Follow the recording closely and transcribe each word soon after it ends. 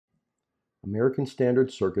American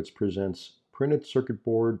Standard Circuits presents Printed Circuit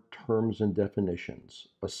Board Terms and Definitions,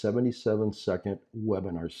 a 77-second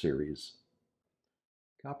webinar series.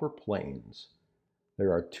 Copper planes.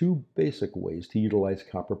 There are two basic ways to utilize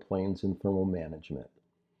copper planes in thermal management.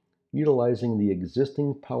 Utilizing the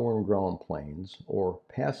existing power and ground planes, or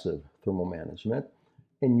passive thermal management,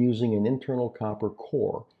 and using an internal copper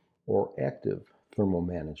core, or active thermal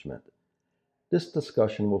management. This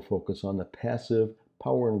discussion will focus on the passive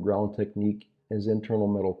power and ground technique, as internal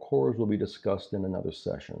metal cores will be discussed in another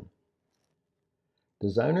session.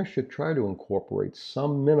 Designers should try to incorporate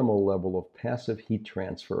some minimal level of passive heat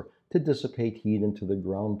transfer to dissipate heat into the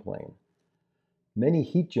ground plane. Many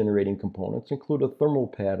heat-generating components include a thermal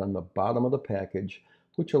pad on the bottom of the package,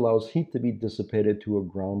 which allows heat to be dissipated to a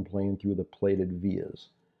ground plane through the plated vias.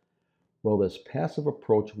 While this passive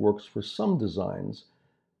approach works for some designs,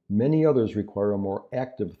 many others require a more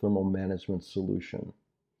active thermal management solution.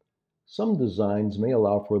 Some designs may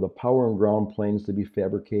allow for the power and ground planes to be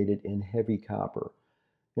fabricated in heavy copper.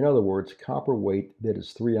 In other words, copper weight that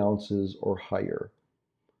is 3 ounces or higher.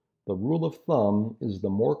 The rule of thumb is the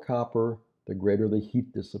more copper, the greater the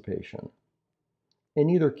heat dissipation. In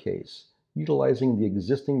either case, utilizing the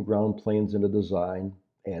existing ground planes in a design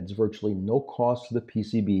adds virtually no cost to the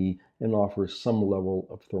PCB and offers some level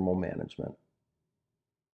of thermal management.